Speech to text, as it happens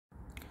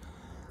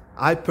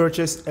I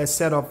purchased a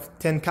set of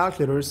 10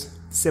 calculators,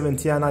 7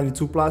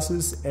 TI-92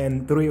 pluses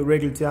and 3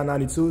 regular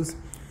TI-92s.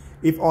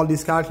 If all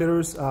these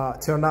calculators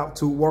turned out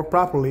to work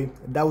properly,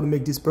 that would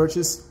make this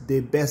purchase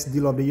the best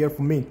deal of the year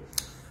for me.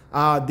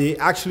 They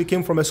actually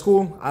came from a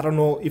school. I don't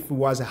know if it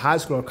was a high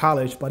school or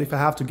college, but if I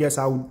have to guess,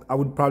 I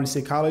would probably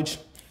say college.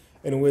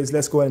 Anyways,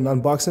 let's go ahead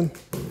and unbox them.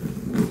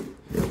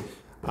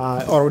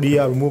 I already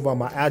removed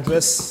my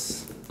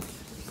address.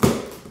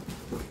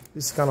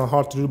 This is kind of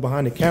hard to do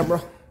behind the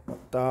camera,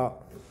 but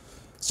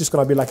it's just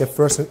gonna be like a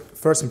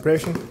first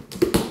impression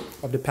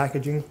of the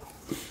packaging.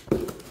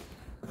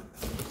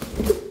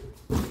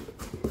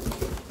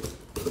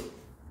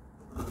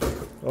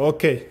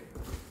 Okay.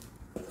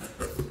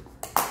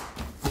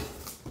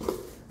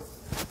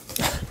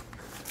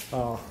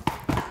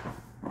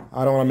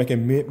 I don't want to make a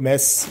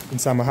mess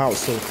inside my house,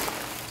 so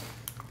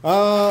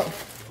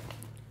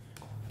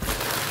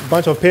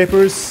bunch of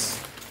papers.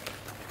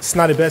 It's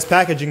not the best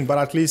packaging, but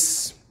at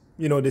least,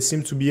 you know, they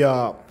seem to be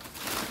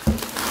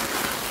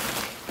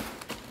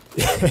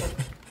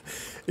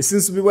it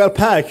seems to be well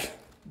packed,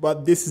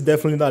 but this is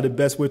definitely not the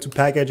best way to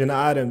package an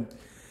item.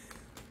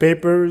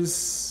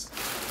 Papers,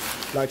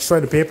 like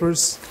shredded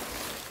papers,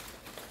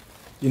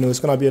 you know, it's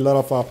gonna be a lot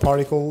of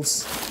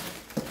particles.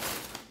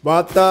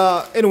 But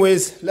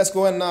anyways, let's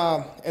go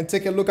and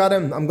take a look at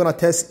them. I'm gonna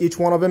test each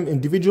one of them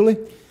individually,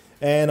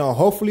 and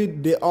hopefully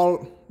they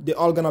all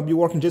gonna be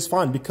working just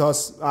fine,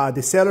 because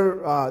the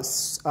seller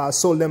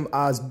sold them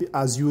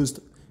as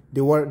used.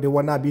 They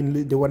were not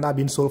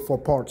being sold for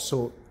parts,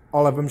 so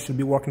all of them should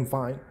be working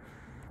fine.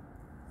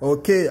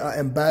 Okay, I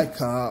am back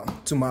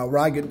to my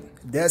rugged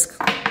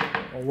desk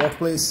or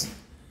workplace.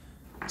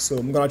 So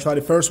I'm gonna try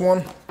the first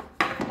one.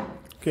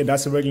 Okay,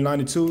 that's a regular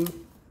 92.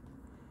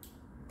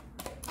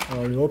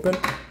 Already open.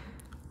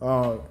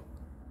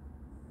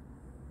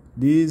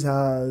 These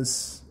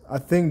has, I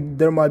think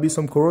there might be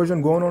some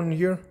corrosion going on in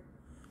here,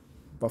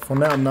 but for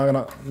now I'm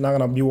not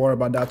gonna be worried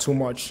about that too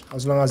much,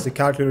 as long as the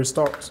calculator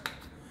starts.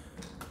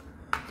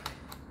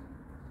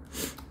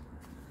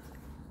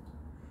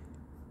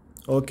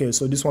 Okay,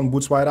 so this one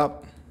boots right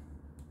up.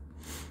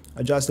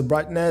 Adjust the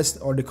brightness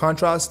or the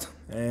contrast,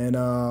 and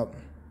the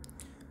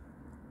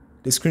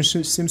screen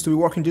seems to be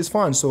working just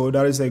fine, so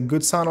that is a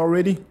good sign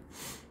already.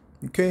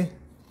 Okay,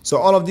 so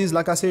all of these,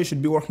 like I said,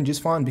 should be working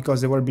just fine,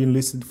 because they were being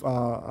listed,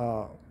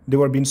 they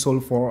were being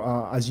sold for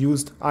as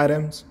used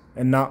items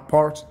and not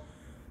parts,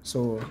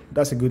 so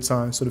that's a good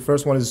sign. So the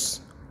first one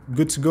is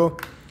good to go.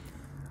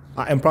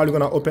 I am probably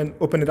gonna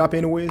open it up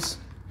anyways,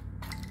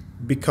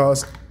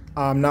 because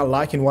I'm not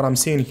liking what I'm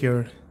seeing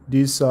here.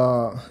 This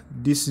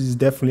is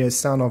definitely a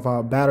sign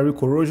of battery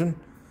corrosion,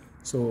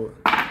 so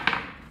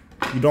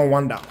you don't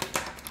want that.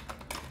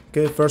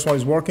 Okay, first one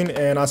is working,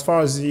 and as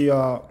far as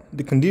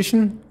the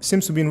condition,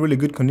 seems to be in really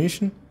good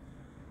condition.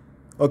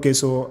 Okay,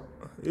 so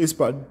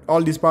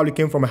all this probably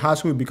came from a high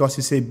school, because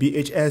it said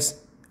BHS.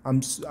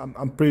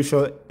 I'm pretty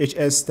sure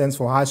HS stands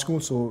for high school,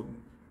 so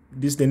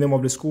this is the name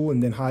of the school,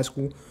 and then high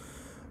school.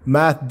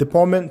 Math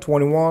department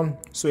 21.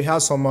 So it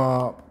has some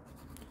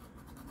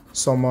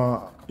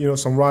you know,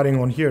 some writing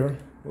on here,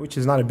 which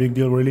is not a big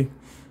deal really.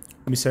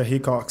 Mr.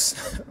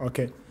 Hickox.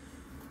 Okay.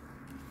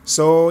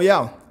 So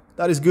yeah,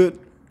 that is good.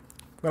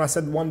 I'm gonna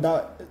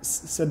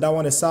set that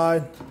one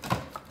aside.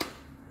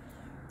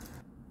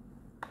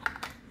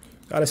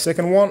 Got a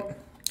second one.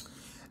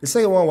 The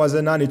second one was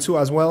a 92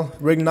 as well,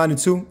 regular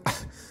 92.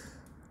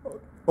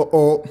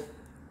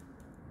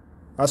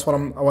 That's what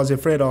I was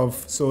afraid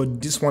of. So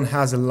this one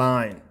has a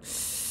line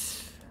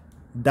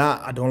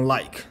that I don't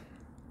like.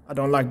 I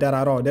don't like that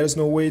at all. There's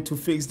no way to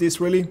fix this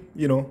really,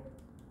 you know.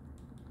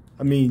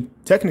 I mean,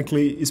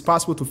 technically it's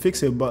possible to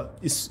fix it, but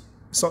it's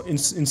so in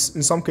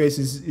some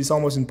cases it's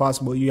almost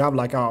impossible. You have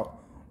like a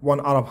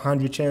 1 out of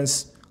 100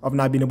 chance of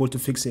not being able to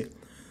fix it.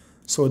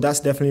 So that's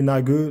definitely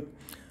not good.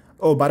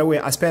 Oh, by the way,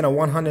 I spent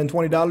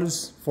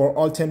 $120 for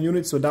all 10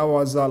 units, so that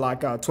was like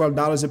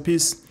 $12 a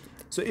piece.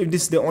 So if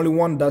this is the only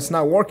one that's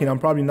not working, I'm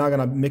probably not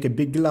gonna make a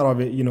big deal out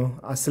of it. You know,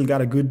 I still got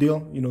a good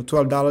deal. You know,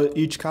 $12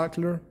 each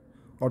calculator,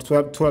 or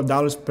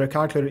 $12 per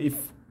calculator. If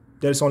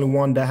there's only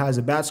one that has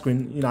a bad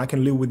screen, you know, I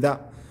can live with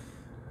that.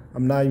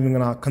 I'm not even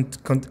gonna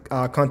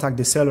contact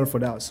the seller for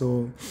that.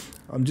 So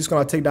I'm just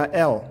gonna take that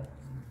L.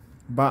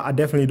 But I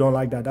definitely don't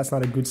like that. That's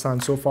not a good sign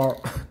so far.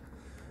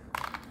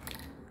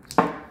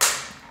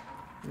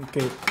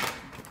 Okay.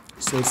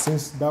 So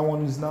since that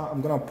one is not, I'm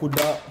gonna put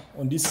that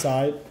on this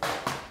side.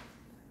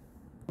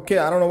 Okay,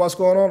 I don't know what's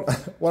going on.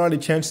 What are the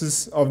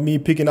chances of me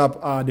picking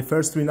up the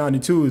first 3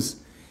 92s?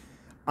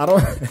 I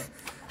don't.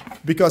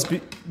 Because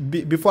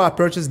before I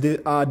purchased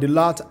the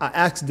lot, I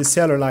asked the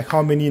seller like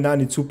how many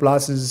 92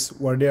 pluses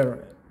were there,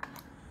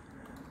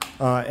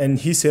 and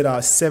he said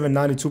 7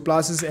 92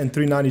 pluses and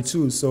 3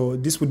 92s. So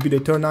this would be the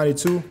third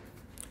 92.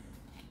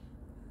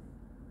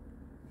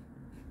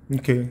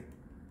 Okay,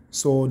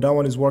 so that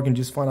one is working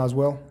just fine as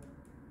well.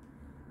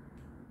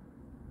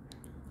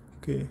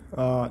 Okay,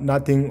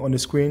 nothing on the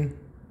screen.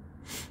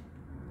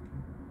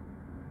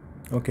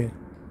 Okay,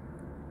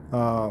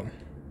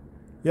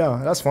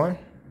 yeah, that's fine.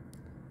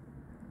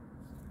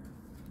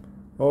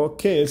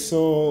 Okay,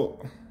 so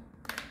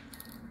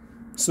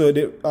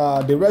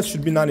the rest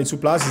should be 92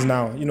 pluses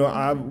now. You know,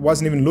 I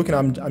wasn't even looking.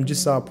 I'm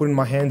just putting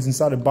my hands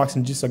inside the box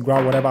and just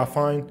grab whatever I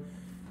find.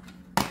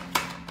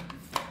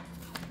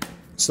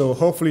 So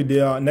hopefully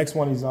the next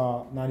one is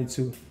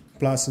 92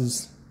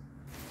 pluses.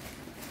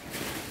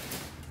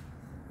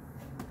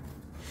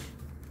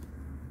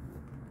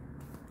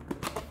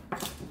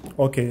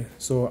 Okay,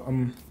 so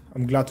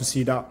I'm glad to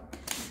see that.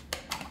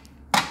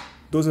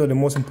 Those are the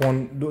most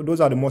important.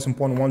 Those are the most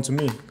important ones to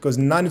me, because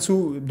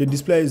 92, the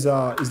display is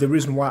the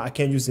reason why I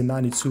can't use the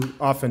 92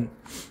 often.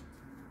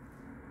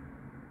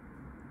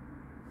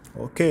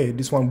 Okay,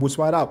 this one boots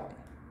right up.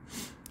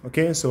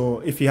 Okay, so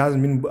if he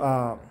hasn't been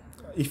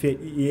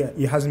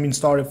he hasn't been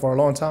started for a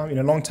long time, in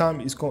a long time,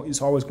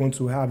 it's always going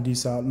to have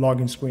this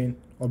login screen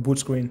or boot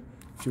screen,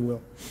 if you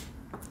will.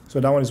 So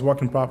that one is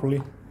working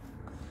properly.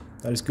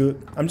 That is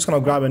good. I'm just gonna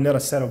grab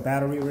another set of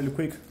battery really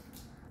quick.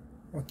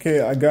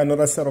 Okay, I got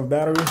another set of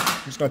battery.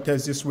 I'm just gonna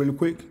test this really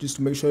quick just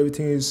to make sure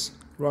everything is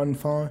running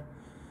fine.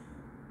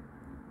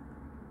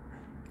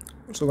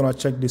 Also gonna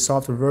check the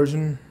software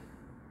version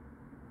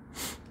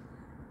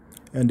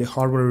and the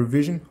hardware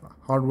revision.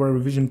 Hardware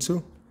revision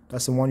 2.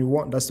 That's the one you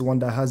want. That's the one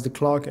that has the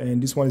clock,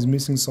 and this one is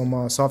missing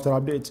some software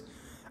updates.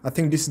 I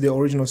think this is the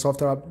original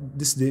software.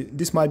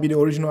 This might be the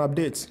original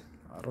update.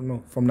 I don't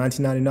know, from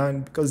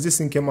 1999, because this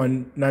thing came out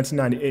in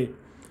 1998.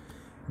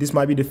 This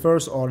might be the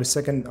first or the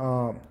second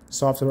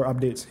software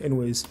update.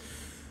 Anyways,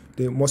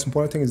 the most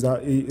important thing is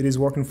that it is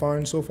working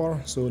fine so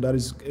far, so that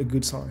is a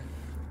good sign.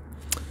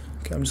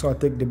 Okay, I'm just gonna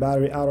take the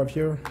battery out of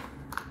here.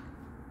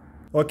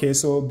 Okay,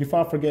 so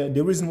before I forget,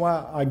 the reason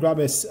why I grab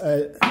a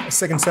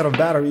second set of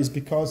battery is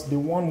because the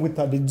one with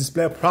the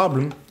display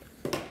problem,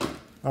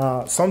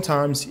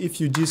 sometimes if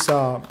you just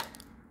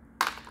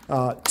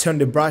turn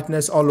the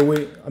brightness all the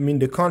way,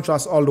 the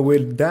contrast all the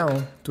way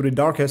down to the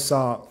darkest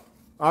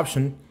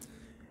option,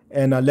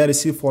 and let it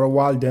sit for a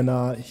while,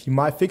 then he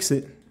might fix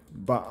it.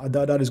 But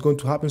that is going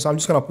to happen. So I'm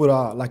just gonna put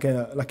like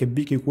a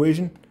big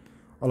equation,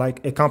 or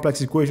like a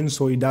complex equation,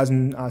 so it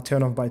doesn't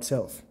turn off by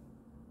itself.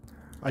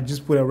 I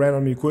just put a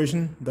random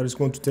equation that is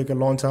going to take a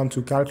long time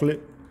to calculate.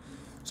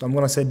 So I'm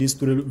gonna set this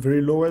to the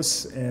very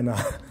lowest, and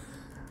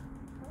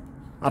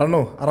I don't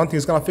know. I don't think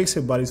it's gonna fix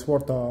it, but it's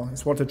worth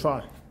a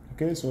try.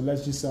 Okay, so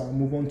let's just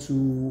move on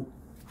to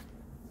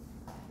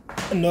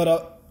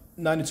another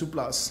 92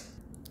 plus.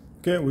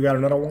 Okay, we got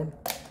another one.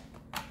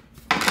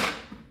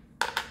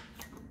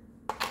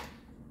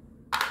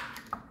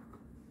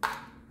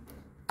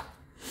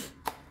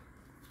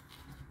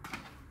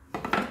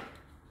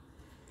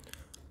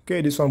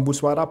 Okay, this one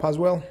boots right up as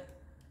well.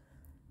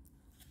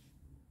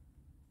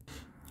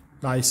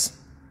 Nice.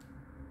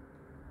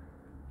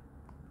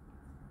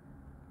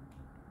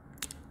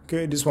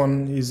 Okay, this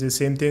one is the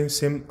same thing,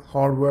 same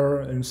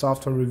hardware and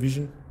software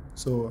revision,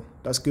 so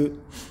that's good.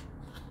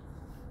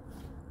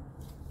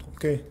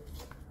 Okay,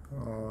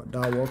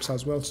 that works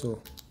as well,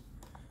 so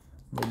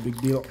no big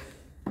deal.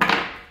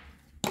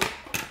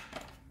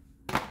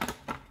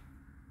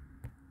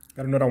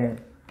 Got another one.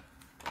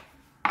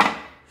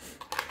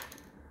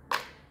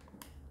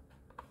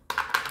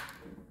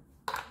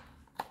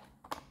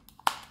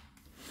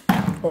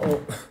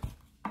 Uh-oh.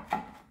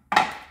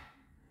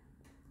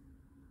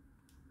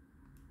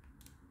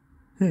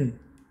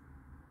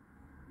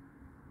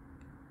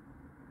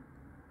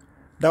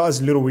 That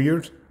was a little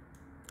weird.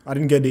 I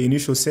didn't get the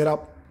initial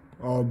setup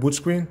or boot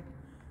screen.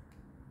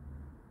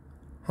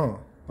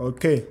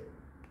 Okay.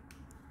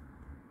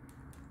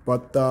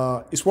 But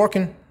it's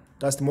working.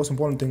 That's the most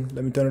important thing.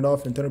 Let me turn it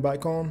off and turn it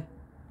back on.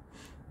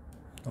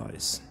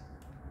 Nice.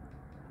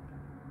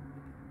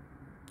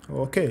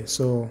 Okay,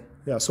 so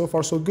yeah, so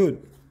far so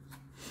good.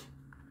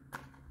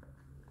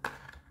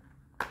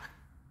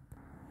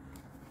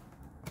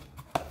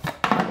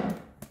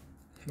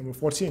 Number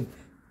 14.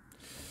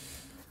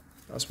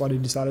 That's why they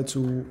decided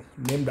to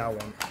name that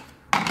one.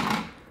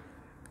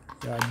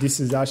 Yeah, this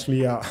is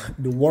actually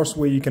the worst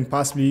way you can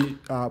possibly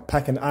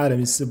pack an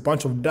item. It's a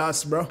bunch of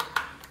dust, bro.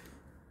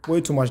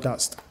 Way too much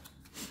dust.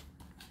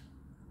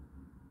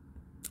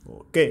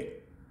 Okay.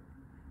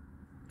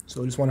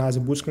 So this one has a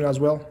boot screen as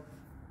well.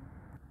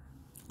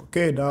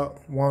 Okay,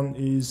 that one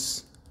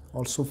is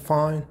also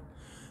fine.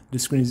 The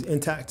screen is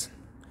intact.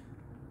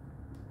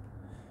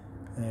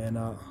 And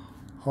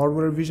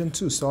hardware revision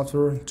 2,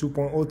 software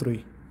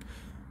 2.03.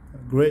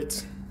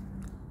 Great.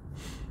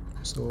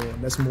 So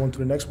let's move on to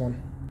the next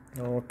one.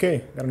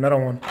 Okay, got another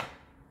one.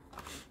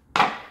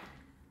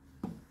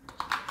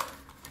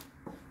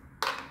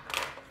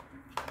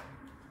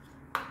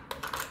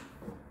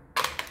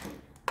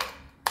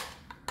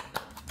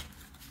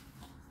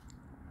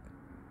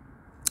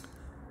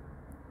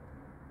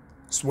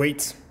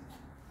 Sweet.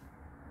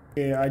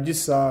 Okay, I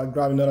just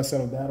grabbed another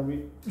set of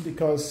battery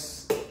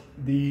because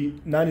the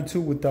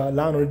 92 with the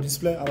line on the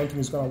display, I don't think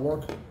it's gonna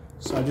work.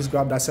 So I just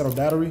grabbed that set of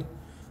battery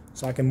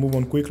so I can move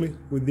on quickly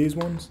with these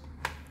ones.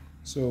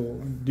 So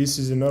this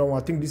is another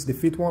one. I think this is the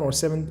 5th one or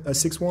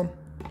 6th one.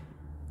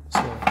 So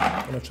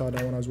I'm gonna try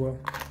that one as well.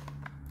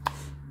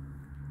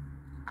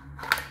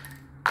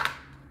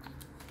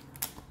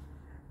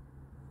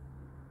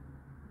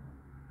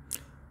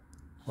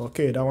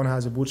 Okay, that one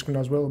has a boot screen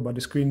as well, but the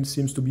screen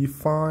seems to be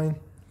fine.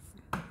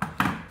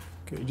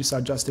 Okay, just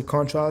adjust the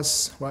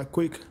contrast right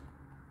quick.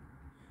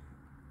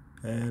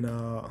 And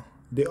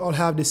they all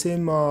have the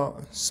same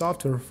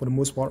software for the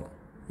most part,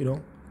 you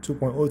know,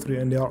 2.03,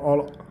 and they are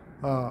all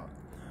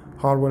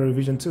hardware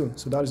revision too,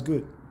 so that is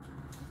good.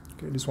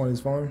 Okay, this one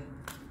is fine.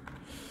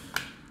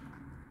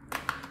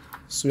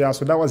 So yeah,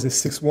 so that was the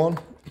 6-1.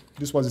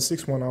 This was the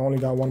 6-1. I only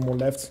got one more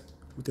left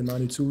with the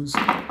 92s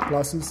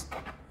pluses.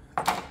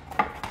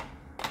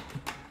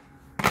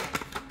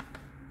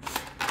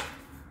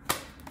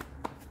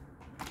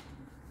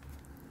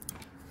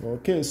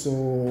 Okay,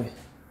 so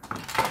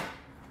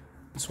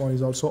this one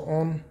is also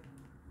on.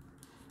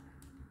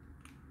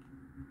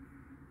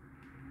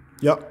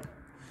 Yep,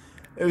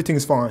 everything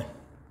is fine.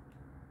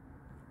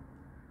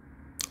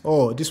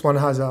 Oh, this one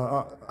has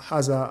a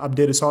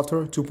updated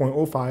software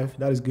 2.05.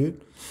 That is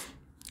good.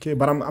 Okay,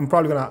 but I'm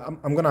probably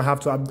gonna have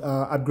to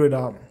upgrade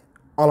all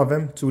of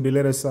them to the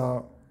latest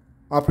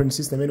operating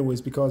system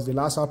anyways, because the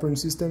last operating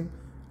system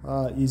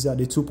is the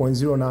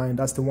 2.09.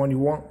 That's the one you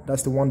want.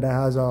 That's the one that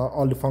has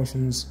all the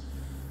functions.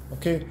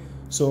 Okay,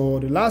 so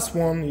the last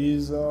one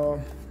is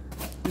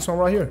this one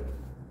right here.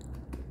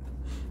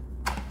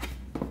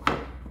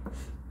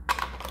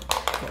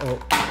 Oh,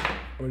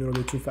 I'm a little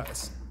bit too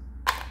fast.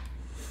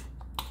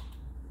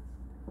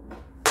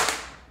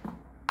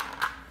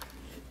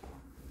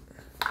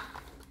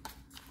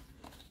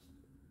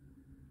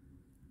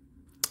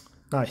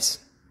 Nice.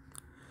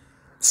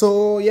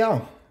 So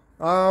yeah,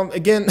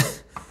 again,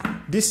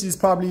 this is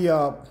probably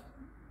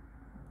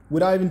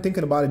without even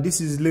thinking about it,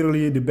 this is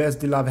literally the best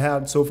deal I've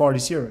had so far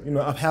this year. You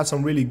know, I've had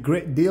some really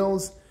great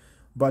deals,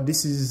 but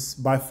this is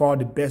by far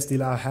the best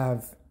deal I've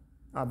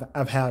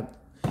had.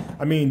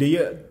 I mean, the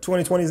year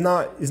 2020 is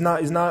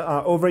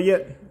not over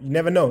yet. You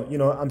never know. You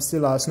know, I'm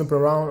still snooping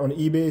around on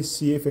eBay,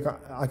 see if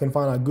I can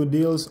find good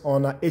deals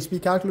on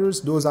HP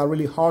calculators. Those are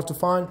really hard to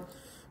find,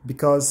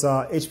 because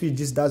HP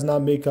just does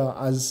not make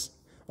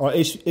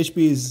HP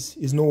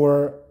is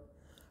nowhere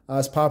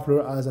as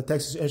popular as a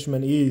Texas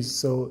Instrument is.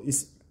 So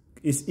it's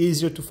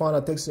easier to find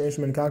a Texas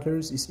Instrument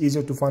calculators. It's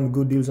easier to find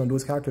good deals on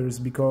those calculators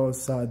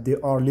because they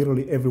are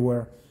literally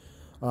everywhere.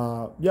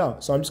 Yeah,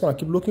 so I'm just gonna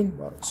keep looking.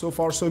 But so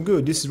far so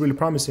good. This is really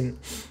promising.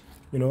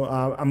 You know,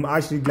 I'm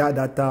actually glad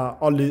that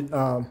all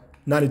the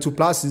 92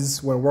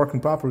 pluses were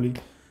working properly.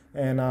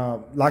 And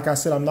like I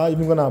said, I'm not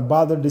even gonna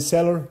bother the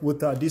seller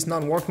with this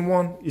non-working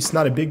one. It's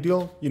not a big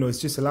deal. You know, it's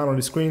just a line on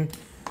the screen.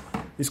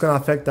 It's gonna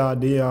affect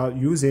the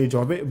usage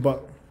of it.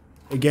 But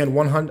again,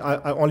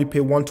 I only pay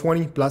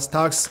 $120 plus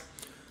tax.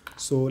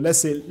 So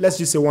let's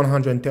just say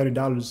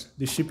 $130.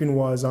 The shipping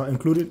was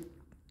included.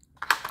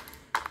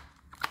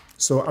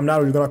 So I'm not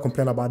really gonna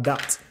complain about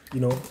that. You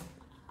know,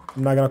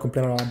 I'm not gonna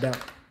complain about that.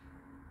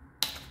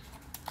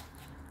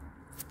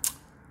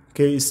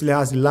 Okay, it still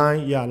has the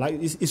line. Yeah, like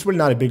it's really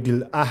not a big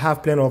deal. I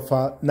have plenty of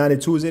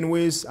 92s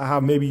anyways. I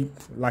have maybe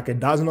like a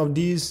dozen of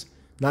these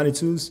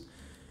 92s,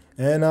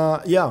 and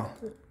yeah.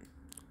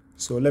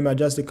 So let me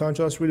adjust the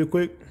contrast really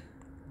quick.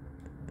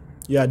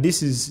 Yeah,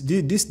 this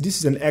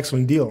is an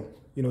excellent deal.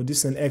 You know, this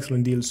is an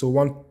excellent deal. So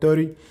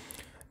 130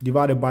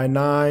 divided by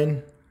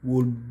 9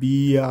 would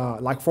be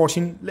like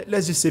 14.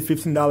 Let's just say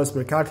 $15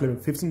 per calculator.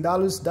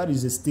 $15. That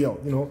is a steal.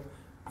 You know,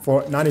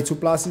 for 92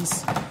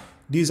 pluses.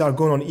 These are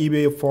going on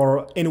eBay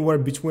for anywhere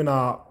between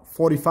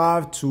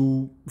 $45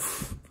 to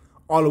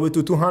all the way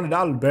to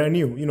 $200 brand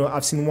new. You know,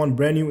 I've seen one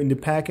brand new in the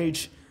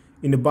package,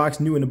 in the box,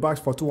 new in the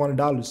box for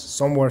 $200.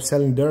 Some were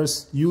selling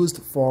theirs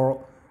used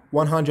for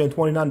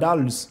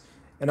 $129.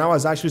 And I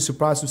was actually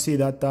surprised to see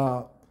that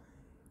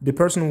the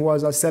person who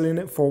was selling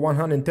it for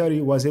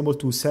 $130 was able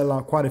to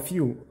sell quite a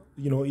few.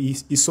 You know, he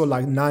sold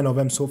like 9 of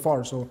them so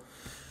far. So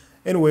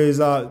anyways,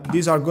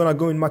 these are gonna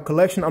go in my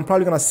collection. I'm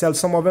probably gonna sell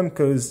some of them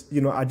because,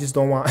 you know, I just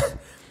don't want,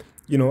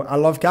 you know, I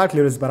love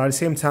calculators, but at the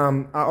same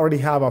time, I already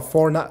have a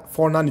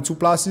 492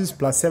 pluses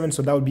plus 7,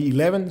 so that would be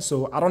 11.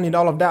 So I don't need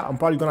all of that. I'm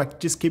probably gonna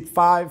just keep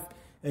 5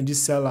 and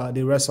just sell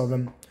the rest of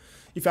them.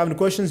 If you have any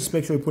questions, just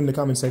make sure you put in the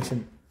comment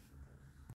section.